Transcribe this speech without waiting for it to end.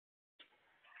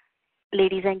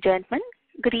Ladies and gentlemen,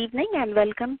 good evening and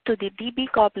welcome to the DB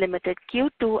Corp Limited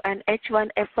Q2 and H1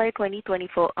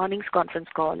 FY2024 earnings conference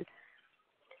call.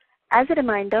 As a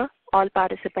reminder, all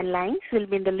participant lines will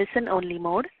be in the listen-only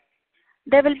mode.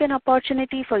 There will be an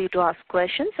opportunity for you to ask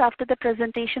questions after the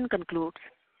presentation concludes.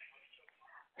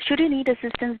 Should you need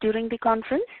assistance during the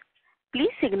conference,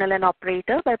 please signal an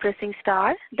operator by pressing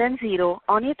star, then 0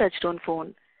 on your touchtone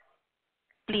phone.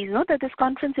 Please note that this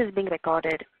conference is being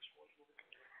recorded.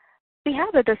 We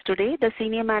have with us today the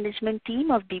senior management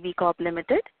team of DB Corp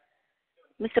Limited,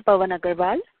 Mr. Pawan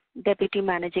Agarwal, Deputy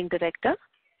Managing Director,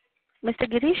 Mr.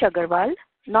 Girish Agarwal,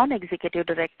 Non-Executive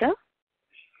Director,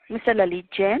 Mr. Lalit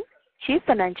Jain, Chief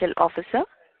Financial Officer,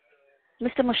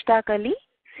 Mr. Mushtaq Ali,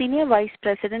 Senior Vice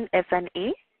President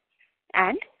F&A,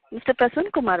 and Mr.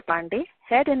 Prasun Kumar Pandey,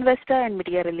 Head Investor and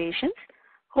Media Relations,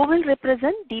 who will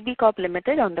represent DB Corp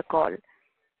Limited on the call.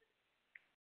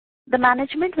 The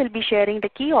management will be sharing the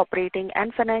key operating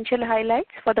and financial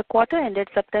highlights for the quarter ended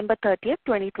September 30th,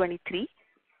 2023,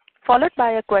 followed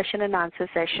by a question and answer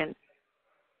session.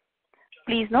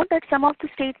 Please note that some of the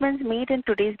statements made in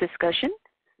today's discussion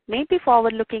may be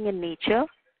forward-looking in nature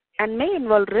and may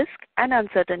involve risk and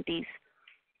uncertainties.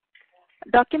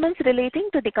 Documents relating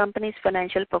to the company's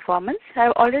financial performance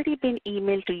have already been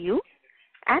emailed to you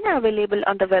and are available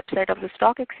on the website of the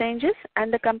stock exchanges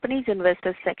and the company's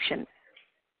investors section.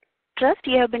 Trust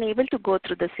you have been able to go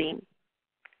through the same.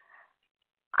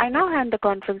 I now hand the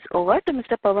conference over to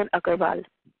Mr. Pawan Agarwal.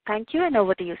 Thank you and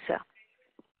over to you, sir.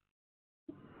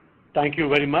 Thank you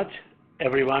very much,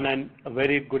 everyone, and a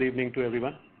very good evening to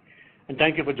everyone. And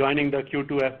thank you for joining the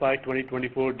Q2 FY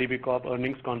 2024 DB Corp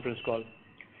earnings conference call.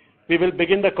 We will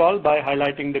begin the call by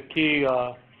highlighting the key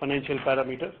financial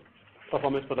parameters,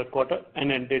 performance for the quarter,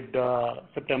 and ended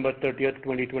September 30th,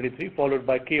 2023, followed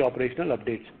by key operational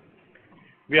updates.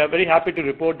 We are very happy to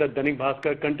report that Dainik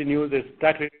Bhaskar continues its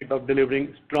track record of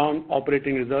delivering strong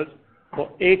operating results for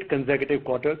 8 consecutive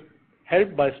quarters,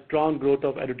 helped by strong growth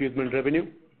of advertisement revenue,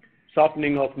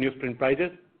 softening of newsprint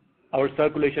prices, our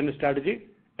circulation strategy,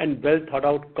 and well thought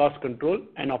out cost control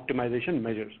and optimization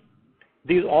measures.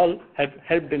 These all have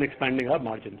helped in expanding our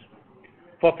margins.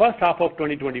 For first half of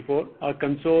 2024, our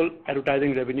consolidated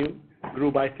advertising revenue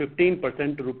grew by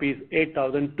 15% to rupees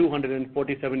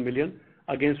 8,247 million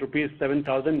against rupees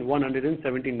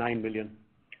 7,179 million.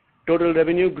 Total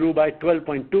revenue grew by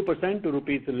 12.2% to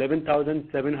rupees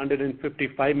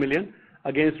 11,755 million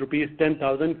against rupees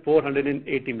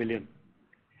 10,480 million.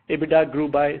 EBITDA grew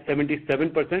by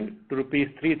 77% to rupees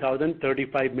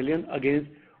 3,035 million against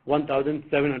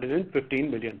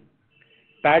 1,715 million.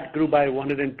 PAT grew by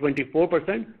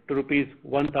 124% to rupees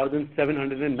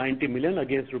 1,790 million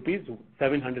against rupees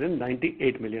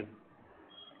 798 million.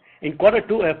 In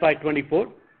Q2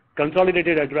 FY24,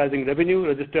 consolidated advertising revenue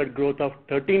registered growth of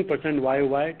 13%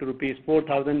 YOY to rupees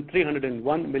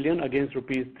 4,301 million against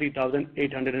rupees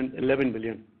 3,811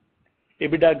 million.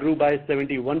 EBITDA grew by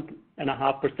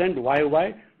 71.5%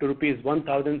 YOY to rupees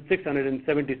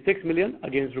 1,676 million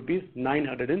against rupees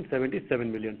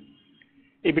 977 million.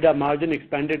 EBITDA margin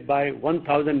expanded by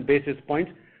 1,000 basis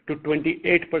points to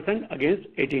 28% against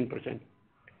 18%.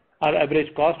 Our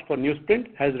average cost for newsprint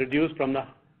has reduced from the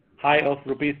high of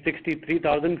rupees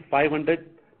 63,500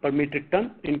 per metric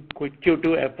ton in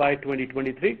Q2 FY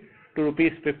 2023 to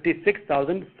rupees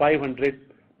 56,500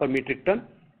 per metric ton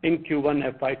in Q1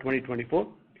 FY 2024,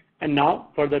 and now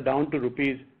further down to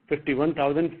rupees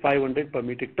 51,500 per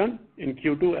metric ton in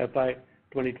Q2 FY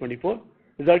 2024,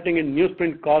 resulting in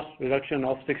newsprint cost reduction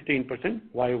of 16%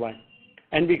 YOY.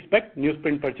 And we expect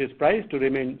newsprint purchase price to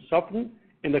remain softened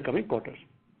in the coming quarters.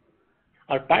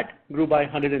 Our PAT grew by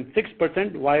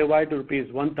 106% YOY to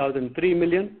rupees 1,003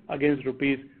 million against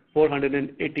rupees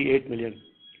 488 million.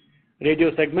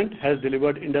 Radio segment has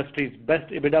delivered industry's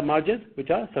best EBITDA margins,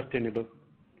 which are sustainable.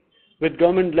 With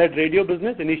government-led radio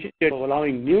business initiative of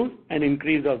allowing news and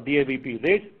increase of DAVP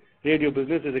rates, radio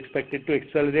business is expected to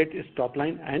accelerate its top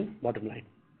line and bottom line.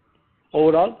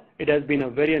 Overall, it has been a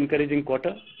very encouraging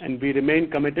quarter, and we remain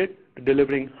committed to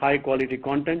delivering high-quality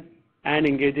content and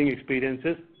engaging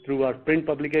experiences through our print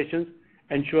publications,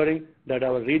 ensuring that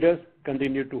our readers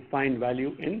continue to find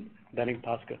value in Dainik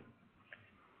Bhaskar.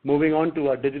 Moving on to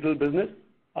our digital business,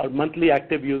 our monthly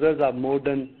active users are more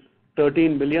than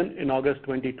 13 million in August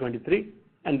 2023,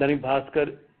 and Dainik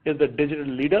Bhaskar is the digital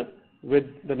leader with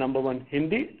the #1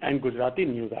 Hindi and Gujarati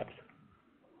news apps.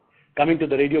 Coming to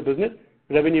the radio business,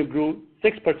 revenue grew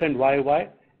 6% YOY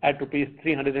at rupees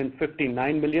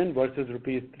 359 million versus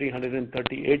rupees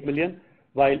 338 million,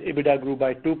 while EBITDA grew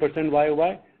by 2%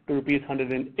 YOY to rupees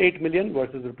 108 million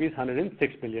versus rupees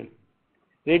 106 million.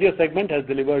 Radio segment has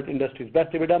delivered industry's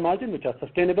best EBITDA margin, which are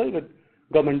sustainable with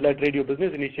government-led radio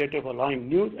business initiative allowing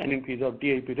news and increase of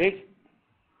DAP rates.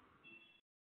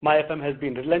 My FM has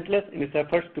been relentless in its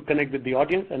efforts to connect with the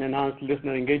audience and enhance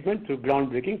listener engagement through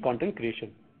groundbreaking content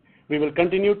creation. We will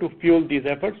continue to fuel these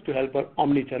efforts to help our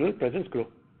omni-channel presence grow.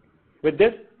 With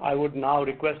this, I would now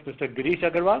request Mr. Girish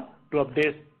Agarwal to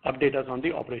update us on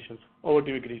the operations. Over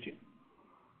to you, Girish.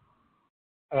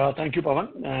 Thank you,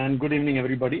 Pawan, and good evening,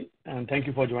 everybody, and thank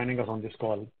you for joining us on this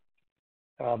call.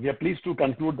 We are pleased to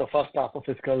conclude the first half of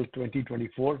fiscal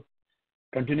 2024,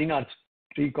 continuing our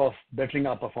streak of bettering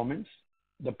our performance.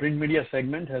 The print media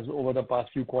segment has, over the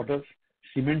past few quarters,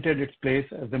 cemented its place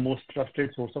as the most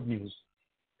trusted source of news.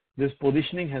 This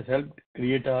positioning has helped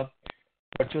create a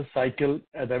virtuous cycle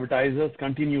as advertisers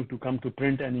continue to come to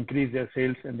print and increase their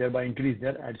sales and thereby increase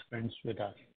their ad spends with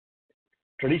us.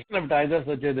 Traditional advertisers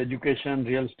such as education,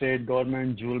 real estate,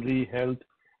 government, jewelry, health,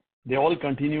 they all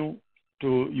continue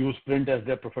to use print as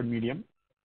their preferred medium.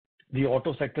 The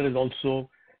auto sector is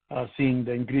also seeing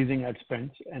the increasing ad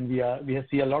spends, and we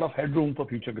see a lot of headroom for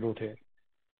future growth here.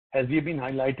 As we've been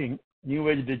highlighting, new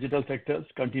age digital sectors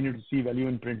continue to see value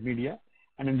in print media,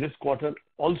 and in this quarter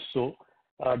also,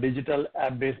 digital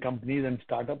app-based companies and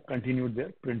startups continued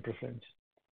their print preference.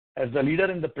 As the leader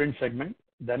in the print segment,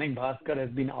 Dainik Bhaskar has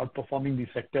been outperforming the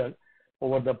sector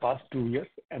over the past 2 years,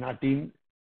 and our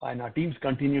teams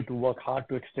continue to work hard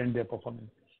to extend their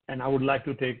performance. And I would like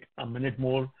to take a minute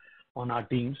more on our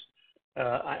teams.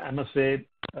 I must say,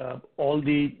 all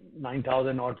the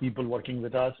 9,000 odd people working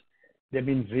with us, they've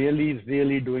been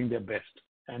really doing their best,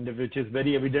 and which is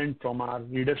very evident from our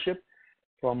leadership,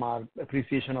 from our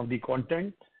appreciation of the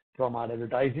content, from our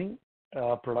advertising,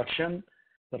 production,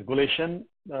 circulation,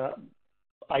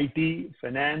 IT,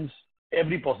 finance,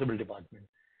 every possible department.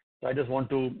 So I just want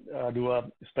to do a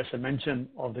special mention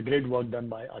of the great work done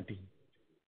by our team.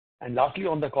 And lastly,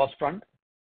 on the cost front,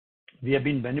 we have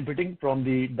been benefiting from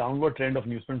the downward trend of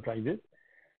newsprint prices.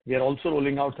 We are also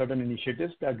rolling out certain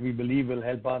initiatives that we believe will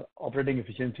help our operating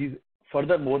efficiencies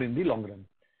furthermore in the long run.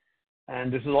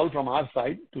 And this is all from our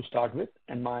side to start with,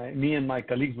 and me and my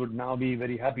colleagues would now be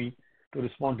very happy to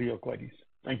respond to your queries.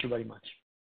 Thank you very much.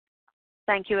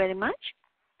 Thank you very much.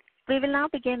 We will now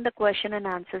begin the question and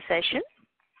answer session.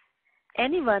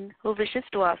 Anyone who wishes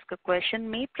to ask a question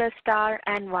may press star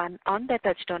and 1 on their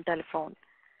touchtone telephone.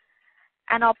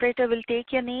 An operator will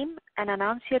take your name and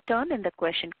announce your turn in the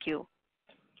question queue.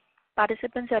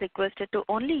 Participants are requested to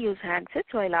only use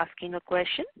handsets while asking a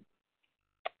question.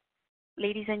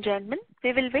 Ladies and gentlemen,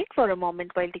 we will wait for a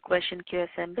moment while the question queue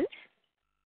assembles.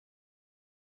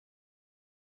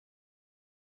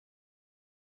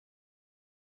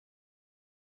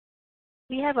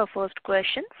 We have our first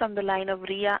question from the line of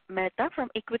Riya Mehta from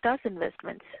Equitas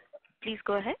Investments. Please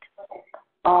go ahead.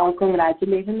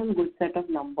 Congratulations on good set of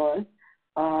numbers.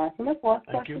 So my first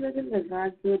question is in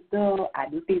regards with the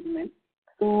advertisement.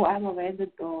 So I'm aware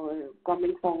that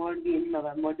coming forward in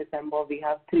November, December, we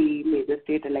have 3 major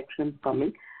state elections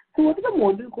coming. So what is the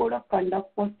model code of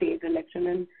conduct for state election,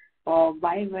 and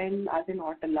why, when are they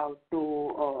not allowed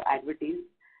to advertise?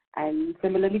 And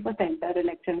similarly for center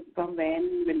elections, from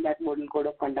when will that model code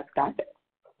of conduct start?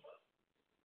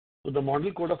 So the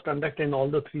model code of conduct in all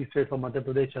the 3 states of Madhya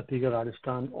Pradesh, Chhattisgarh,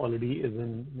 Rajasthan already is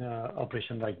in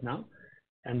operation right now.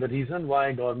 And the reason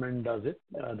why government does it,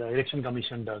 the election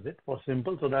commission does it, was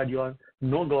simple, so that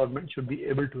no government should be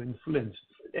able to influence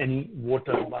any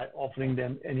voter by offering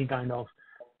them any kind of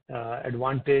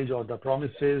advantage or the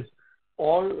promises,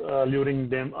 or luring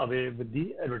them away with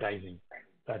the advertising.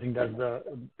 I think that's the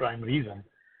prime reason.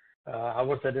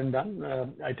 However said and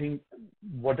done, I think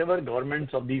whatever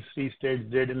governments of these 3 states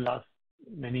did in last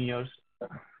many years,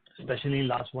 especially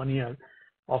last 1 year,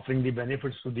 offering the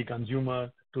benefits to the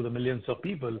consumer, to the millions of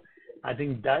people, I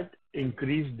think that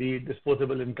increased the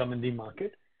disposable income in the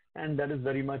market, and that is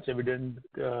very much evident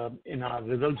in our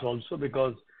results also,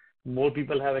 because more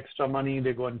people have extra money,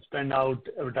 they go and spend out,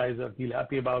 advertisers feel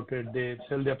happy about it, they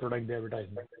sell their product, their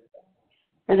advertisement.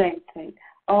 Right.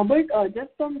 But just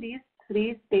from these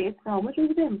 3 states, how much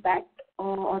was the impact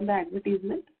on the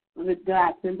advertisement with the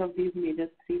absence of these major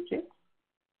 3 states?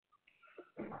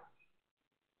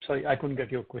 Sorry, I couldn't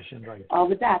get your question right.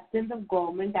 With the absence of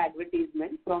government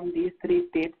advertisement from these 3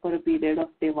 states for a period of,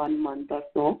 say, 1 month or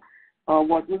so,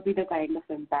 what would be the kind of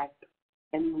impact,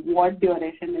 and what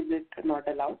duration is it not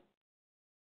allowed?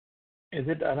 Is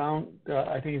it around,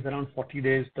 I think it's around 40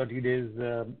 days, 30 days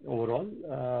overall.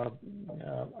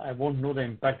 I won't know the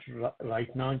impact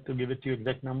right now to give it to you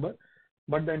exact number,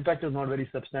 but the impact is not very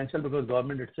substantial because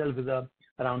government itself is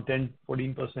around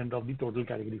 10-14% of the total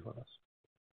category for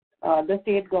us. The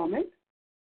state government?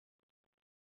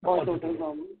 or total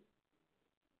government?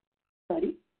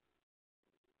 Sorry?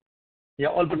 Yeah,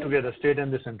 all put together, state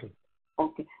and the central.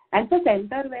 Okay. And for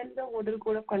center, when the model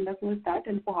code of conduct will start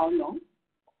and for how long?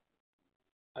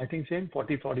 I think same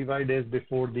 40-45 days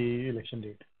before the election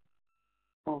date.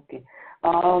 Okay.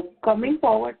 Coming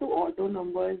forward to auto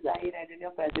numbers, I read in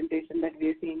your presentation that we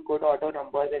are seeing good auto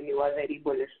numbers and you are very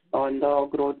bullish on the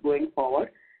growth going forward.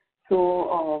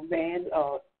 So,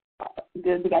 I think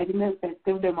the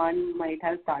festive demand might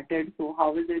have started. So,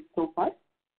 how is it so far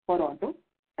for auto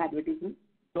advertising?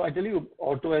 So, I tell you,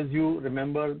 auto, as you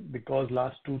remember, because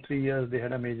last 2-3 years they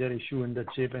had a major issue in the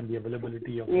chip and the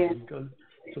availability of the vehicles.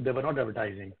 So, they were not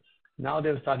advertising. Now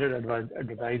they've started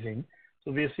advertising.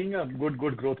 So we are seeing a good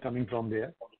growth coming from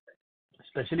there.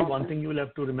 Especially one thing you will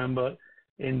have to remember,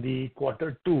 in the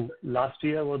Q2, last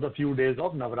year was a few days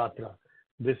of Navratra.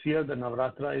 This year the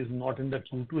Navratra is not in the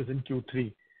Q2, it's in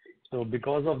Q3. So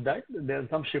because of that, there's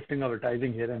some shifting of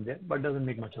advertising here and there, but doesn't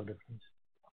make much of a difference.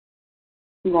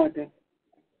 Got it.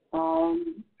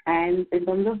 And in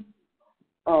terms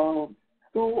of,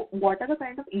 so what are the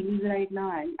kind of yields right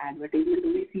now and advertisement?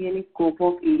 Do we see any scope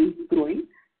of yields growing?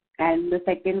 And the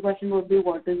second question would be,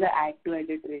 what is the add to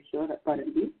edit ratio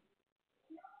currently?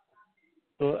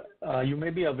 So you may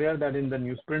be aware that in the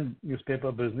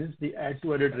newspaper business, the add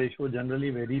to edit ratio generally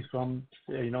varies from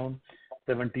 70-30,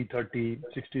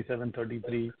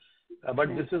 67-33.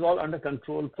 But this is all under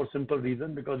control for simple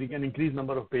reason, because we can increase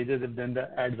number of pages if then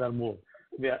the ads are more.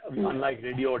 Unlike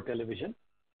radio or television.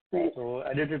 Right. So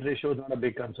edited ratio is not a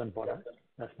big concern for us.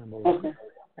 That's number one. Okay.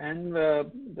 And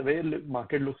the way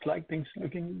market looks like, things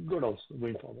looking good also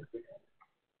going forward.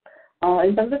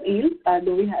 In terms of yield,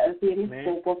 do we see any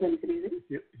scope of increasing?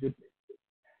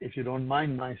 If you don't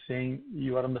mind my saying,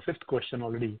 you are on the 5th question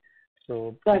already.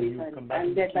 So sorry. Come back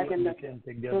I'll get back in the can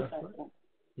take the other one.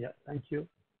 Yeah, thank you.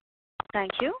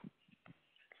 Thank you.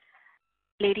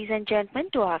 Ladies and gentlemen,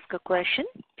 to ask a question,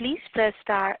 please press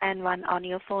star and 1 on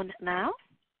your phone now.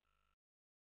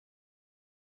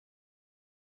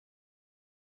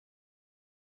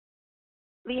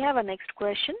 We have a next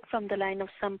question from the line of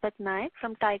Sampath Naik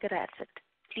from Tiger Asset.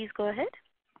 Please go ahead.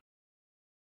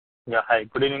 Yeah, hi.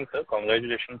 Good evening, sir.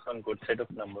 Congratulations on good set of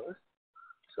numbers.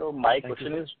 So my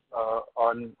question is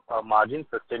on margin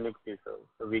sustainability, sir.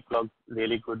 So we clocked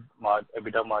really good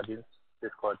EBITDA margins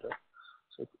this quarter.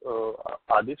 So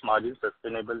are these margins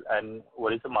sustainable, and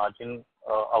what is the margin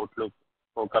outlook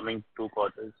for coming 2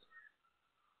 quarters?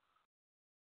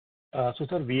 So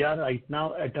sir, we are right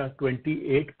now at a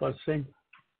 28%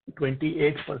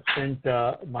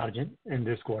 margin in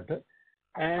this quarter.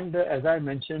 And as I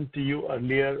mentioned to you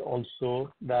earlier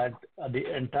also, that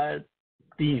the entire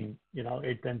team,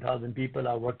 8,000-10,000 people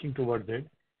are working towards it,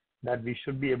 that we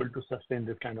should be able to sustain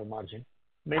this kind of margin.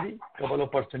 Maybe a couple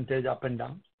of percentage up and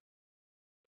down.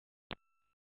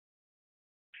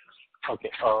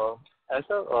 Okay. And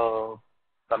so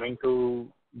coming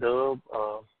to the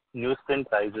newsprint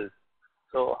prices,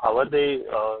 so how are they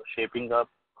shaping up?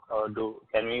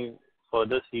 Can we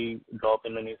further see drop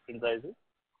in the newsprint prices?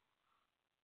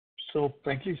 So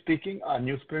frankly speaking, our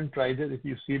newsprint prices, if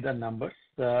you see the numbers,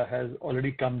 has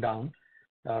already come down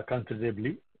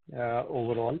considerably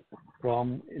overall.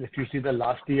 From, if you see the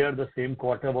last year, the same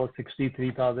quarter was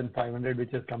 63,500,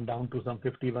 which has come down to some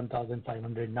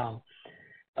 51,500 now.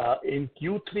 In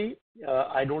Q3,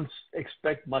 I don't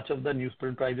expect much of the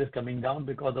newsprint prices coming down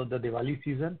because of the Diwali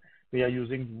season. We are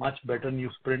using much better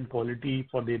newsprint quality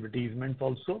for the advertisements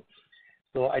also.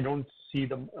 So I don't see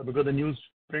them, because the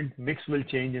newsprint mix will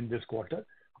change in this quarter.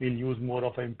 We'll use more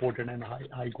of an imported and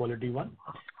high quality one.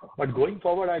 But going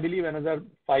forward, I believe another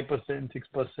 5%,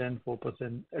 6%,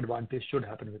 4% advantage should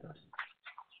happen with us.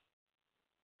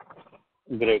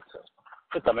 Great, sir.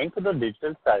 So coming to the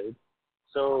digital side,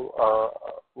 so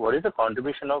what is the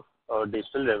contribution of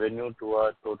digital revenue to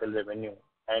our total revenue,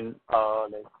 and how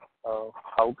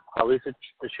is it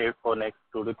shaped for next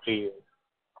 2 to 3 years?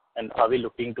 And are we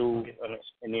looking to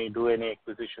do any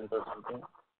acquisitions or something?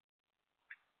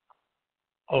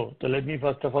 Oh, so let me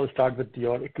first of all start with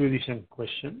your acquisition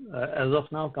question. As of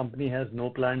now, company has no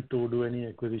plan to do any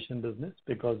acquisition business,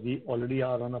 because we already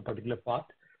are on a particular path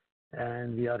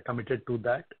and we are committed to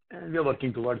that, and we are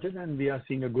working towards it, and we are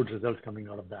seeing a good results coming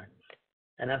out of that.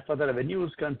 And as far as the revenue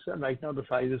is concerned, right now the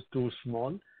size is too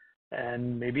small,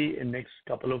 and maybe in next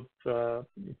couple of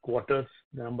quarters,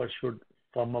 the numbers should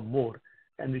firm up more,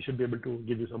 and we should be able to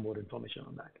give you some more information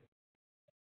on that.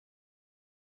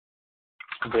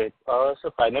 Great.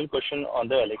 So final question on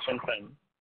the election front.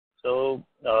 So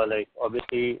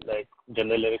obviously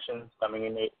general elections coming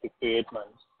in 6 to 8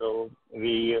 months. So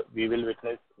we will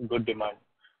witness good demand.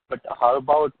 But how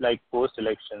about like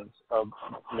post-elections?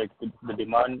 Like the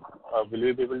demand, will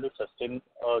we be able to sustain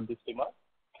this demand?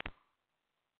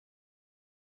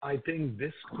 I think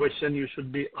this question you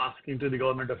should be asking to the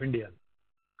government of India.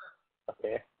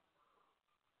 Okay.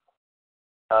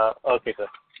 Okay, sir.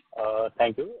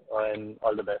 Thank you and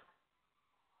all the best.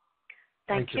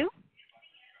 Thank you.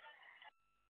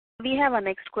 We have our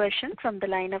next question from the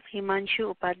line of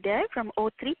Himanshu Upadhyay from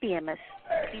O3 PMS.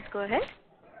 Please go ahead.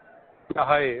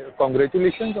 Hi,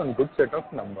 congratulations on good set of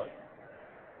numbers.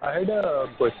 I had a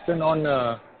question on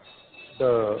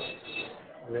the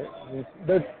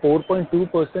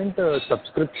 4.2%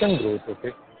 subscription growth.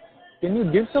 Okay, can you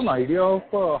give some idea of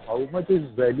how much is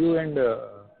value and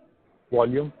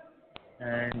volume,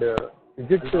 and is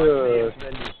it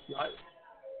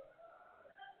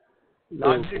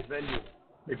largely it's value?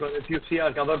 Because if you see,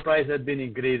 our cover price has been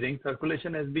increasing,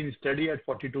 circulation has been steady at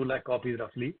 42 lakh copies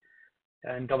roughly,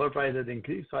 and cover price has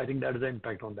increased. So I think that is the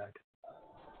impact on that.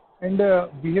 And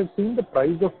we have seen the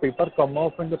price of paper come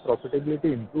off and the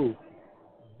profitability improve.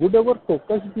 Would our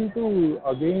focus be to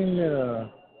again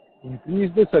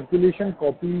increase the circulation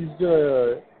copies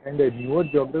and newer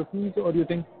geographies, or you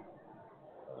think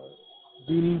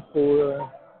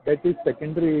that is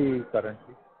secondary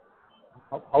currently?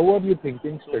 How are you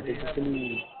thinking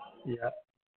strategically?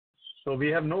 So we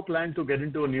have no plan to get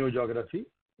into a new geography.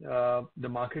 The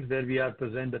markets where we are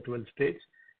present, the 12 states,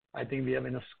 I think we have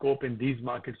enough scope in these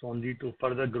markets only to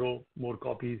further grow more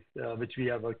copies, which we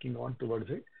are working on towards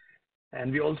it.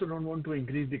 And we also don't want to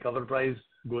increase the cover price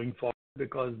going forward,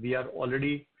 because we are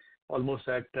already almost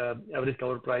at average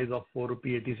cover price of 4.86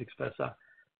 rupees.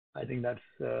 I think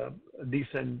that's a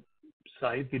decent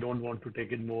size. We don't want to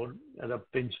take it more as a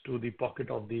pinch to the pocket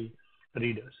of the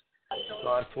readers. So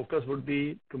our focus would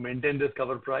be to maintain this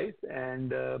cover price and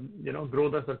grow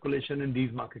the circulation in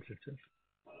these markets itself.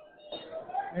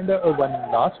 And one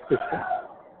last question: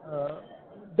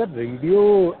 the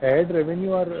radio ad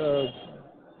revenue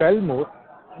fell more.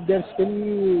 They're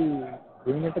still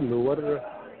going at a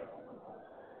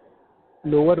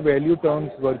lower value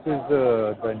terms versus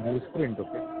the newsprint.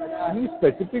 Okay, any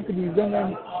specific reason,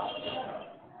 and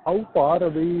how far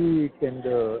away can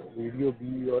the radio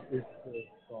be, or is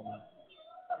from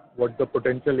what the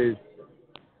potential is?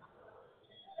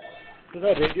 So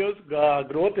the radio's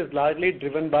growth is largely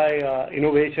driven by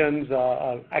innovations,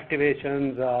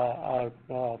 activations,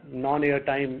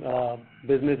 non-airtime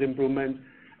business improvements,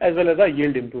 as well as our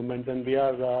yield improvements. And we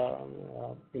are,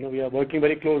 we are working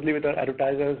very closely with our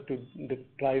advertisers to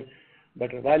drive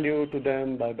better value to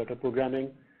them by better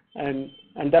programming. And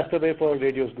that's the way for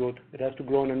radio's growth. It has to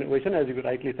grow on innovation. As you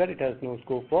rightly said, it has no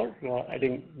scope for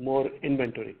adding more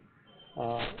inventory.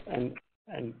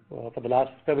 And for the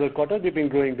last several quarters, we've been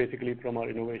growing basically from our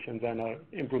innovations and our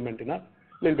improvement in a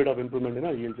little bit of improvement in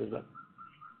our yields as well.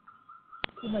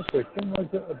 So my question was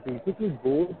basically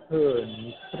both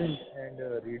newsprint and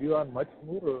radio are much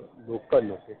more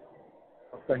local. Okay,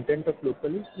 content of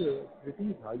local is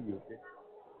pretty high. Okay,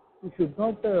 so should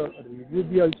not radio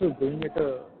be also going at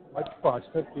a much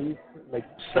faster pace, like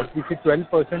what we see 12%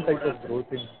 type of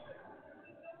growth in?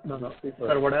 No.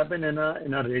 Sir, what happened in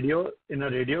a radio,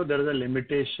 there is a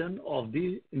limitation of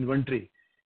the inventory,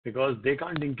 because they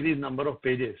can't increase number of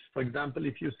pages. For example,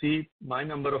 if you see my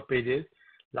number of pages,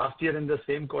 last year in the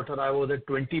same quarter I was at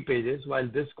 20 pages, while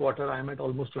this quarter I am at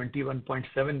almost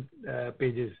 21.7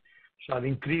 pages. So I've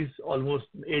increased almost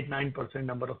 8-9%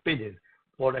 number of pages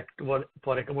for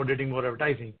accommodating more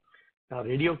advertising. Now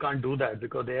radio can't do that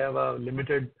because they have a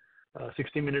limited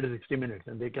 60 minutes,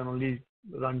 and they can only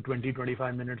run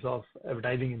 20-25 minutes of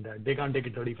advertising in that. They can't take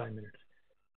it 35 minutes.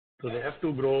 So they have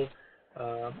to grow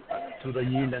through the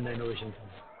yield and the innovation.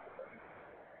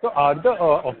 So are the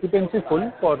occupancy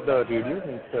full for the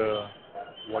radio?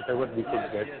 Whatever we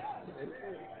could get? Yes.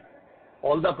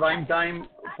 All the prime time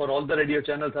for all the radio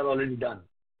channels are already done.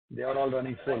 They are all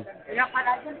running full.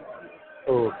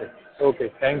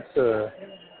 Okay. Thanks.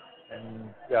 And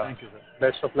thank you, sir.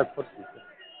 Best of luck for future.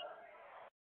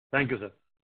 Thank you, sir.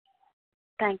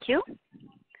 Thank you.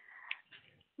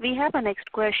 We have a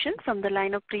next question from the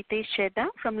line of Pritesh Chheda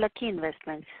from Lucky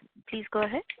Investments. Please go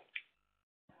ahead.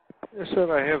 Yes,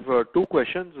 sir. I have two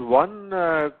questions. One,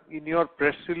 in your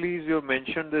press release, you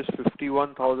mentioned this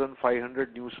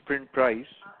 51,500 newsprint price.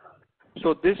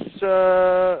 So this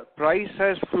price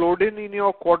has flowed in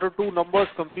your Q2 numbers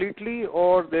completely,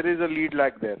 or there is a lead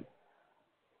lag there?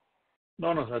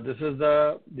 No, sir. This is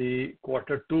the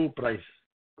Q2 price.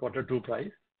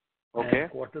 Okay.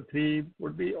 And Q3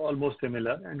 would be almost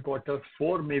similar, and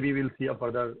Q4 maybe we'll see a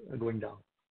further going down.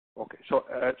 Okay. So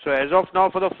as of now,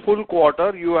 for the full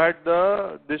quarter, you had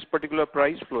this particular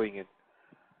price flowing in.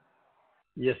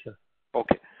 Yes, sir.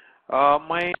 Okay.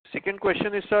 My second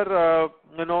question is, sir,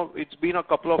 it's been a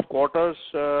couple of quarters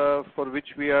for which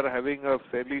we are having a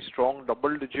fairly strong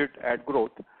double-digit ad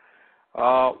growth.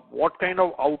 What kind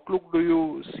of outlook do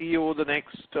you see over the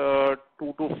next 2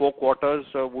 to 4 quarters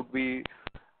would be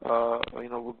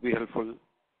helpful?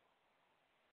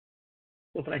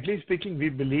 So frankly speaking, we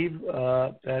believe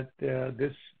that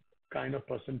this kind of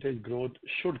percentage growth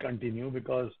should continue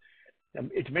because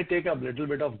it may take a little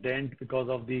bit of dent because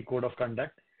of the code of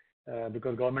conduct,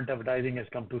 because government advertising has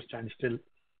come to standstill,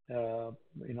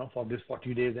 for this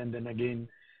 40 days, and then again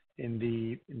in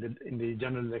the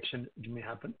general election it may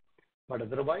happen. But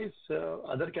otherwise,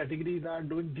 other categories are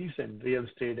doing decent. Real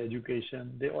estate,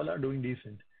 education, they all are doing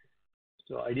decent.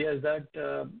 So idea is that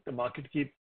the market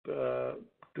keep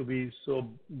to be so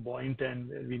buoyant, and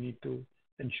we need to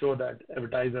ensure that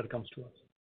advertiser comes to us.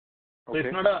 So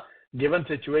it's not a given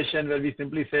situation where we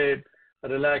simply say,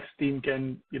 relax, team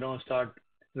can, start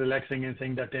relaxing and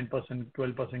saying that 10%,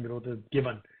 12% growth is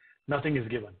given. Nothing is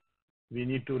given. We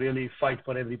need to really fight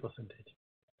for every percentage.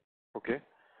 Okay.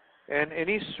 And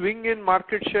any swing in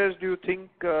market shares do you think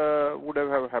would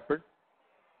have happened?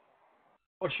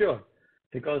 For sure,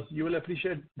 because you will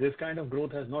appreciate this kind of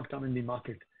growth has not come in the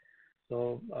market.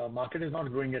 So market is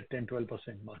not growing at 10,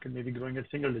 12%. Market may be growing at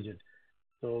single digit.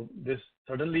 So this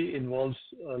certainly involves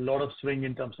a lot of swing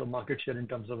in terms of market share, in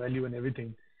terms of value and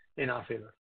everything in our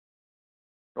favor.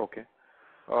 Okay.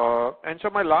 And so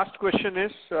my last question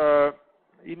is,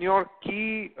 in your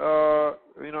key,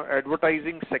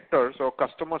 advertising sectors or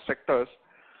customer sectors,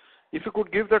 if you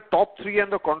could give the top 3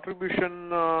 and the contribution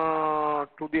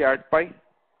to the ad pie.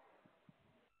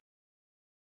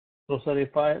 So, sir,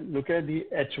 if I look at the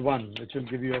H1, which will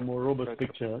give you a more robust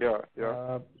picture,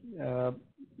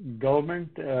 government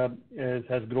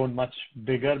has grown much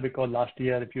bigger because last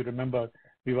year, if you remember,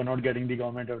 we were not getting the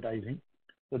government advertising.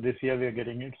 So this year we are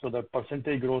getting it. So the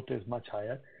percentage growth is much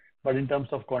higher. But in terms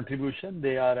of contribution,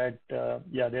 they are at,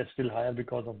 they're still higher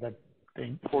because of that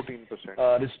thing.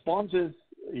 14%. Response is,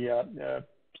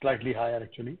 slightly higher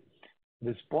actually.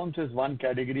 Response is one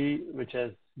category which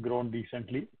has grown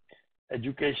decently.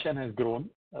 Education has grown,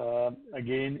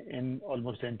 again, in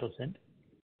almost 10%.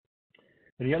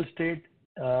 Real estate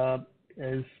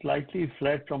is slightly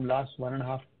flat from last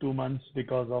 1.5, 2 months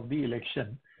because of the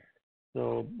election.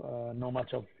 So no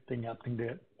much of thing happening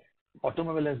there.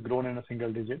 Automobile has grown in a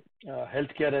single digit.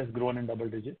 Healthcare has grown in double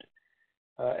digit.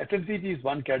 FMCG is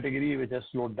one category which has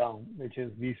slowed down, which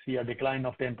is we see a decline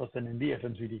of 10% in the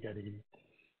FMCG category.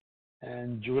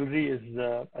 And jewelry is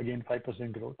again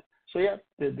 5% growth. So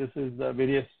this is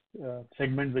various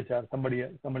segments which are some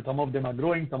of them are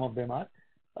growing, some of them are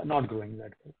not growing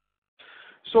that way.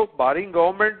 So barring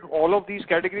government, all of these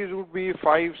categories would be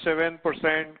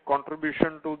 5-7%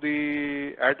 contribution to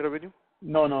the ad revenue?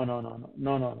 No.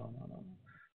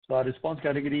 So our response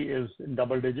category is in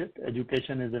double digit.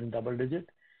 Education is in double digit.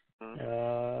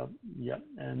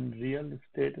 And real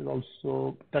estate is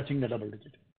also touching the double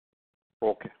digit.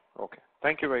 Okay.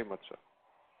 Thank you very much, sir.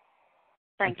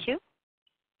 Thank you.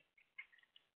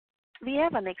 We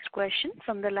have a next question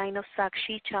from the line of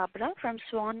Sakshi Chabra from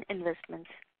Swan Investments.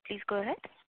 Please go ahead.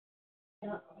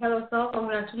 Hello, sir.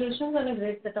 Congratulations on a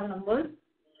great set of numbers.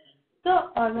 So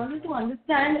I wanted to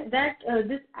understand that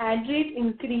this ad rate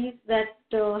increase that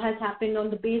has happened on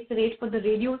the base rate for the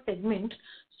radio segment.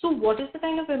 So what is the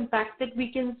kind of impact that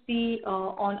we can see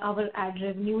on our ad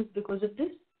revenues because of this?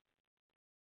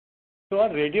 So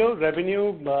our radio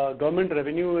revenue, government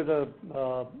revenue is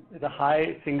a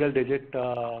high single digit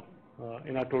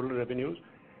in our total revenues,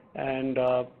 and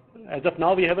as of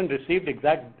now we haven't received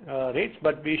exact rates,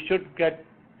 but we should get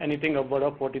anything about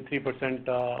a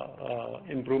 43%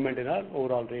 improvement in our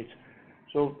overall rates.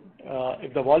 So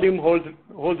if the volume holds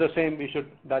the same,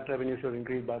 that revenue should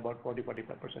increase by about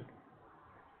 40-45%.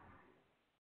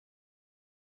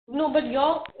 No, but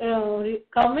your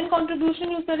government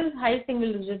contribution you said is high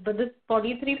single digit, but this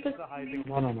 43%.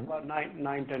 No. About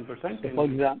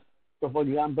 9-10%. So for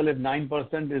example, if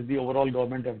 9% is the overall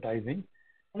government advertising,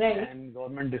 right, and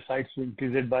government decides to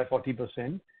increase it by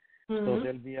 40%, so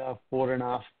there'll be a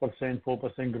 4.5%,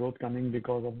 4% growth coming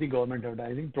because of the government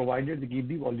advertising, provided they keep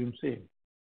the volume same.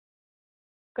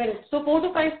 Correct. So 4 to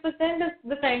 5% is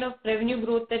the kind of revenue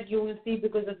growth that you will see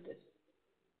because of this.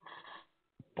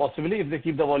 Possibly, if they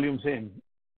keep the volume same,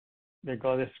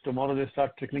 because if tomorrow they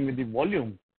start trickling with the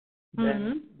volume,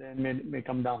 then may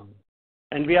come down.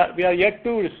 And we are yet to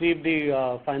receive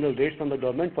the final rates from the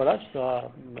government for us.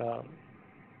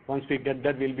 Once we get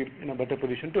that, we'll be in a better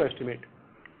position to estimate.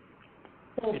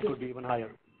 Okay. It could be even higher.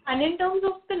 And in terms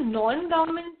of the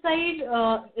non-government side,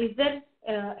 is there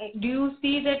do you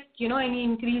see that, any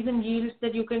increase in yields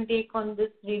that you can take on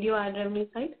this radio ad revenue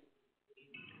side?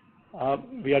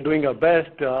 We are doing our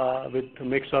best with a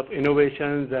mix of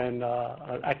innovations and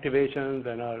our activations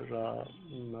and our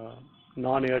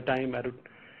non-airtime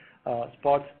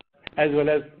spots, as well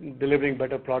as delivering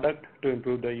better product to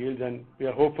improve the yields. And we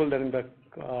are hopeful that in the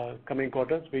coming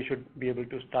quarters, we should be able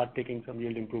to start taking some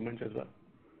yield improvements as well.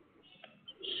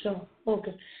 Sure.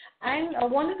 Okay. And I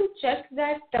wanted to check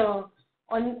that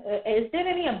is there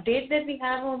any update that we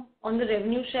have on the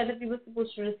revenue share that we were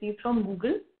supposed to receive from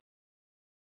Google?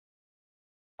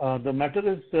 The matter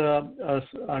is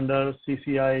under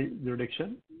CCI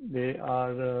jurisdiction. They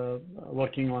are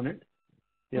working on it.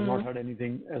 We have not heard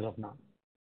anything as of now.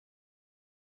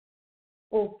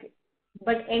 Okay.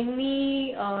 But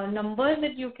any numbers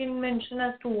that you can mention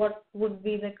as to what would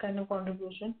be that kind of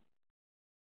contribution?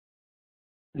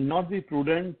 Will not be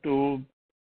prudent to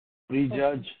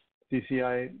prejudge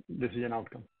CCI decision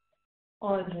outcome.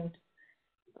 All right.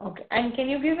 Okay. And can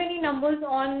you give any numbers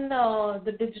on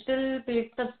the digital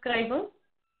paid subscribers?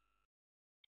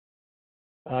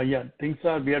 Yeah,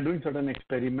 we are doing certain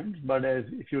experiments, but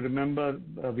if you remember,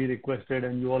 we requested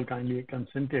and you all kindly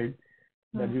consented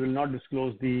that we will not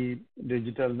disclose the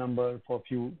digital number for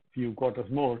few quarters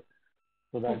more,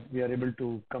 so that we are able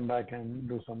to come back and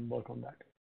do some work on that.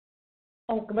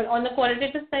 Okay, but on the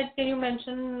qualitative side, can you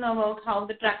mention about how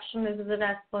the traction is? Is it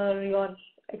as per your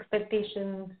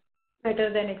expectations,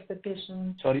 better than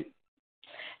expectations? Sorry,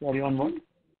 on what?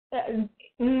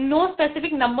 No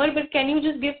specific number, but can you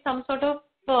just give some sort of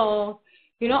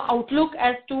outlook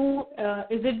as to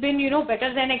is it been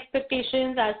better than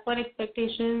expectations, as per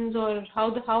expectations, or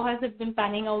how has it been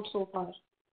panning out so far?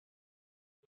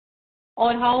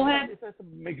 Or how has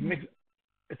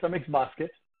it's a mixed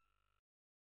basket.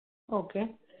 Okay.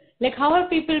 Like, how have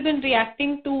people been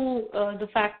reacting to the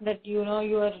fact that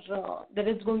that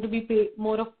it's going to be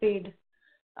more of paid?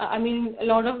 I mean,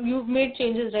 you've made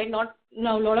changes, right? Not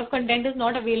now. A lot of content is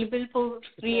not available for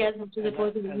free as much as it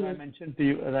was. As I mentioned to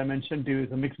you,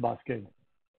 it's a mixed basket.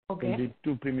 Okay. It will be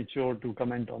too premature to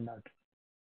comment on that.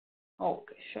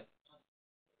 Okay, sure.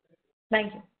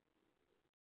 Thank you.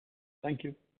 Thank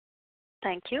you.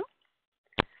 Thank you.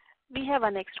 We have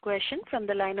our next question from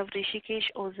the line of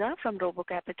Rishikesh Oza from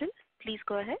RoboCapital. Please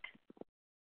go ahead.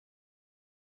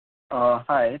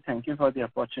 Hi, thank you for the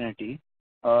opportunity.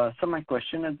 So my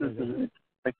question is with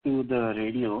respect to the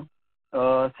radio.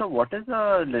 So what is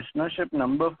the listenership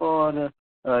number for the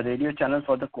radio channel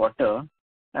for the quarter?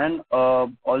 And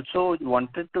also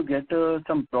wanted to get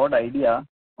some broad idea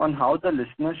on how the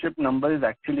listenership number is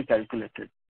actually calculated.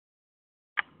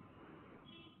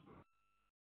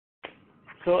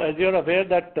 So as you're aware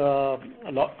that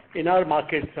in our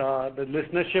markets, the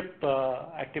listenership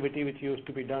activity which used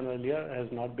to be done earlier has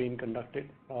not been conducted.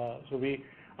 So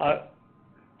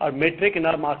our metric in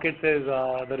our markets is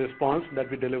the response that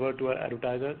we deliver to our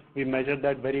advertisers. We measure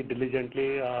that very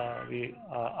diligently. We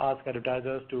ask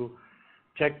advertisers to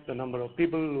check the number of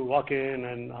people who walk in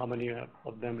and how many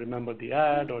of them remember the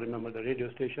ad or remember the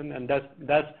radio station. And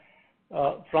that's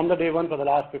from the day one for the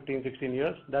last 15, 16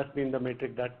 years, that's been the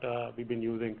metric that we've been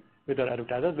using with our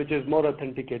advertisers, which is more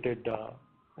authenticated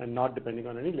and not depending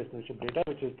on any listenership data,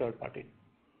 which is third party.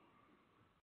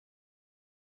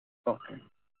 Okay.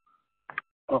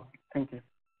 Oh, thank you.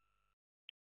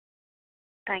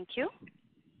 Thank you.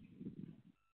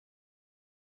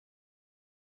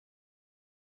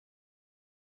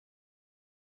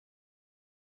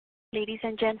 Ladies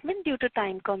and gentlemen, due to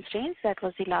time constraints, that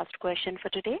was the last question for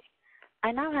today.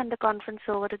 I now hand the conference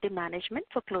over to the management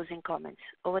for closing comments.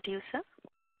 Over to you, sir.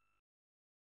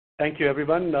 Thank you,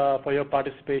 everyone, for your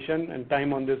participation and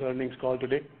time on this earnings call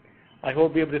today. I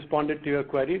hope we have responded to your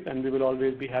queries, and we will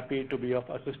always be happy to be of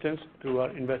assistance through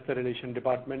our Investor Relations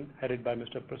Department headed by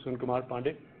Mr. Prasun Kumar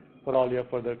Pandey for all your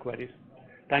further queries.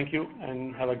 Thank you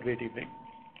and have a great evening.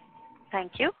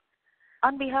 Thank you.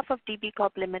 On behalf of DB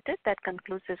Corp Limited, that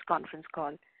concludes this conference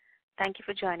call. Thank you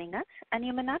for joining us, and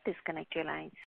you may now disconnect your lines.